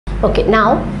Okay,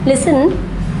 now listen,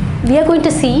 we are going to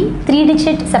see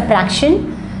 3-digit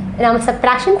subtraction. Now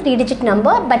subtraction 3-digit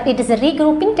number, but it is a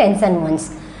regrouping tens and ones.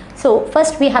 So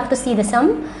first we have to see the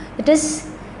sum. It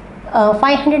is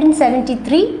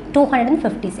 573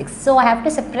 256. So I have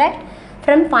to subtract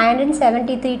from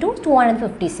 573 to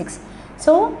 256.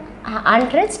 So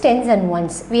hundreds, tens and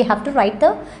ones. We have to write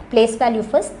the place value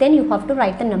first, then you have to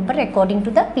write the number according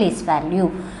to the place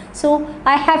value. So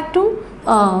I have to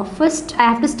first I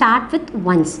have to start with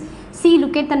ones. See,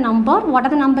 look at the number. What are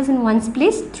the numbers in ones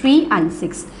place? 3 and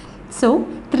 6. So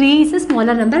 3 is a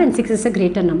smaller number and 6 is a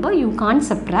greater number. You can't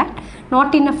subtract.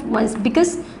 Not enough ones,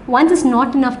 because ones is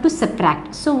not enough to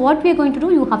subtract. So what we are going to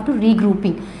do, you have to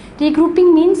regrouping.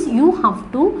 Regrouping means you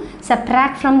have to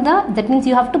subtract from the, that means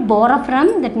you have to borrow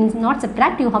from, that means not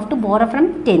subtract, you have to borrow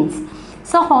from tens.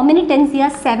 So how many tens here?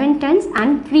 7 tens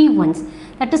and 3 ones.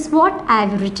 That is what I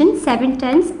have written, 7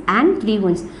 tens and 3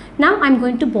 ones. Now I am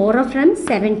going to borrow from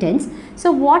 7 tens.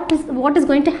 So what is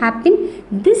going to happen?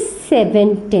 This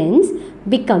 7 tens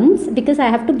becomes, because I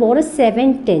have to borrow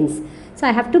 7 tens. So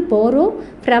I have to borrow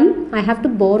from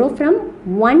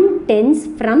 1 tens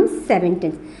from 7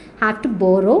 tens. I have to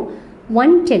borrow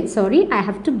 1 10, sorry, I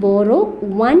have to borrow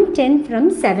 1 10 from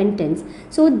 7 tens.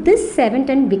 So this 7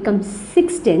 10 becomes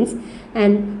 6 tens,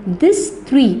 and this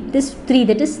 3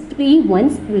 that is 3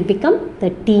 ones will become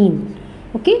 13.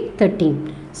 Okay,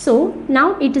 13. So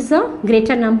now it is a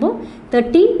greater number,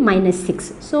 13 minus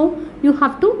 6. So you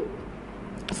have to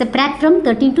subtract from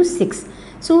 13 to 6.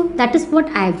 So that is what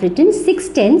I have written, 6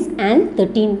 tens and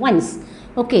 13 ones.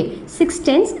 Okay, 6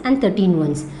 tens and 13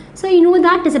 ones. So you know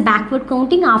that is a backward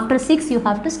counting. After 6 you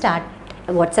have to start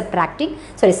subtracting,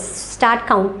 sorry, start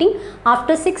counting.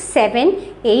 After 6,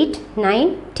 7, 8,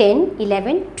 9, 10,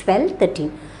 11, 12,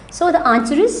 13. So the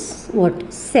answer is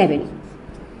what? 7.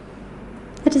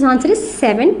 That is, answer is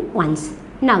 7 ones.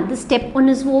 Now the step 1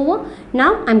 is over.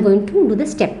 Now I am going to do the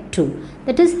step 2.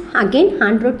 That is again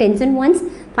 100 tens and ones,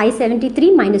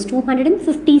 573 minus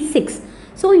 256.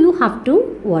 So you have to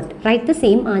what? Write the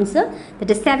same answer, that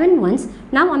is 7 ones.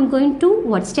 Now I am going to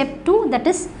what? Step 2, that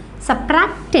is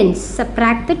subtract tens.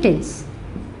 Subtract the tens.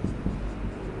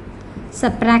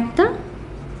 Subtract the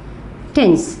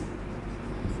tens.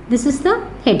 This is the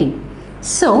heading.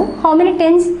 So how many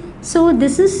tens? So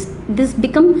this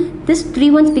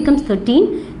 3 ones becomes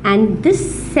 13, and this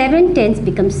 7 tens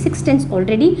becomes 6 tens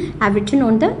already. I have written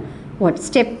on the what?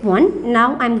 Step 1.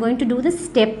 Now I am going to do the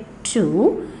step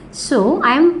 2. So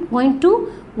I am going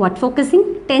to what?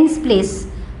 Focusing tens place.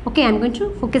 Okay, I am going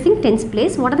to focusing tens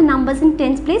place. What are the numbers in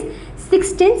tens place?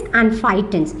 6 tens and 5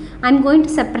 tens. I am going to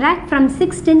subtract from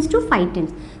 6 tens to 5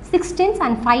 tens. 6 tens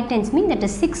and 5 tens mean that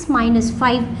is 6 minus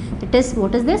 5. That is,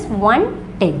 what is this?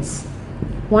 1 tens.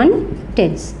 1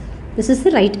 tens. This is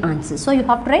the right answer. So you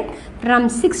have to write from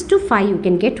 6 to 5 you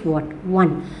can get what?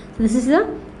 1. So this is the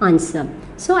answer.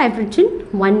 So I have written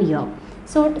 1 here.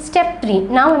 So step 3.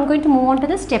 Now I am going to move on to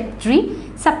the step 3.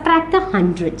 Subtract the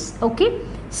hundreds. Okay.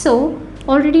 So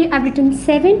already I have written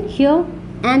 7 here,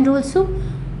 and also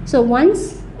so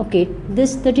once, okay,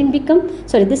 this 13 become,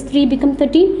 sorry, this 3 become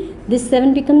 13, this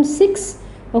 7 becomes 6.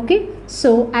 Okay,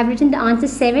 so I have written the answer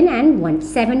 7 and 1.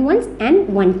 7 ones and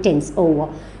 1 tens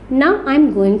over. Now I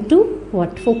am going to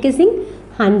what? Focusing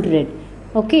 100.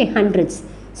 Okay, hundreds.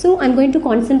 So I am going to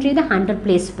concentrate the 100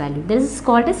 place value. This is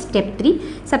called as step 3.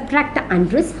 Subtract the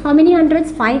hundreds. How many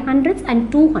hundreds? 5 hundreds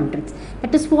and 2 hundreds.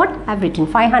 That is what I have written.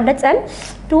 5 hundreds and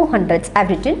 2 hundreds I have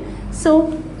written.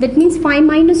 So that means 5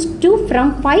 minus 2.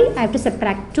 From 5 I have to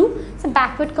subtract 2. So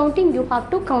backward counting, you have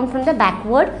to count from the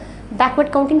backward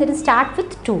counting, that is start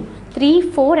with 2.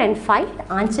 3, 4 and 5.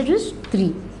 The answer is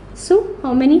 3. So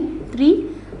how many? 3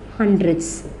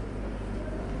 hundreds.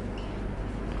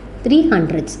 3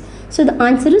 hundreds. So the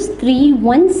answer is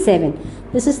 317.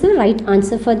 This is the right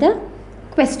answer for the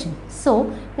question.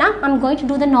 So now I am going to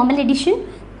do the normal addition.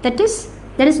 That is,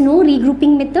 there is no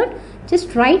regrouping method.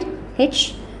 Just write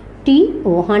HTO,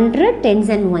 100 tens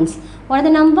and ones. What are the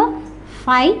number?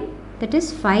 5, that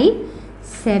is 5,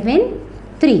 7,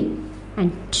 3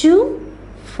 and 2,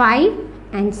 5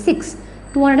 and 6,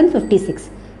 256.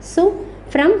 So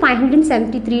from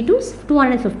 573 to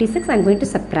 256 I am going to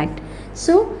subtract.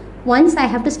 So ones I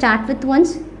have to start with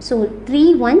ones. So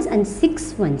 3 ones and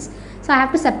 6 ones. So I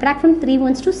have to subtract from 3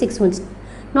 ones to 6 ones.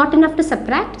 Not enough to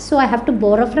subtract, so I have to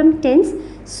borrow from tens.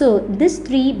 So this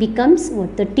 3 becomes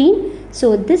what? 13.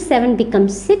 So this 7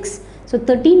 becomes 6. So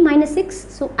 13 minus 6.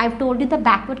 So I have told you the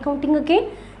backward counting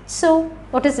again. So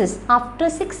what is this? After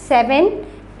 6, 7,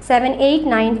 8,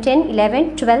 9, 10,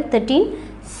 11, 12,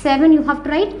 13, 7 you have to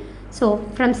write. So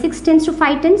from 6 tens to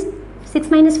 5 tens, 6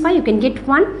 minus 5 you can get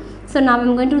 1. So now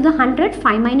I'm going to do the 100.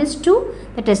 5 minus 2,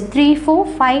 that is 3, 4,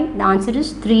 5. The answer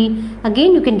is 3.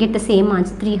 Again, you can get the same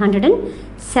answer,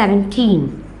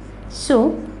 317.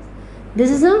 So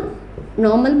this is a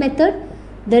normal method.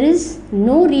 There is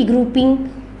no regrouping.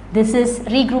 This is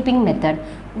regrouping method.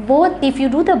 Both, if you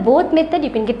do the both method, you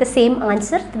can get the same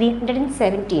answer,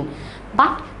 317.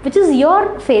 But which is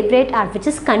your favorite or which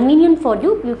is convenient for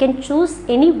you, you can choose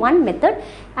any one method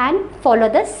and follow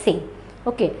the same.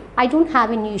 Okay, I don't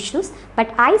have any issues,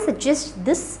 but I suggest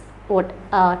this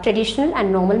traditional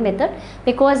and normal method,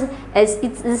 because as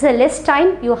it's a less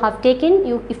time you have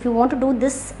taken. If you want to do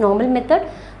this normal method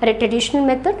or a traditional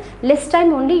method, less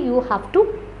time only you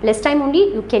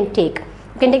can take.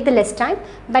 You can take the less time,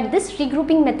 but this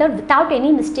regrouping method without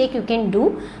any mistake you can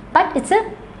do, but it's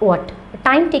a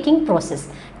time taking process,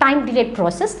 time delayed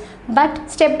process, but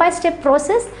step by step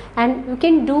process, and you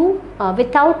can do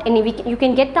without any, you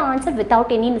can get the answer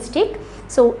without any mistake.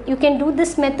 So you can do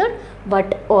this method,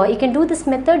 but you can do this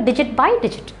method digit by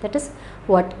digit, that is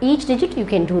each digit you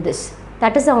can do this.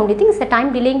 That is the only thing. It's a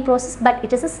time delaying process, but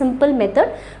it is a simple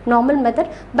method, normal method.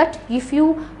 But if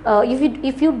you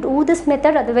do this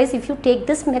method, otherwise if you take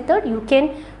this method, you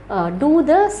can do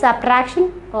the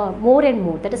subtraction more and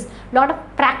more. That is lot of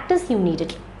practice you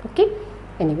needed. Okay,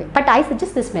 anyway, but I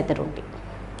suggest this method only.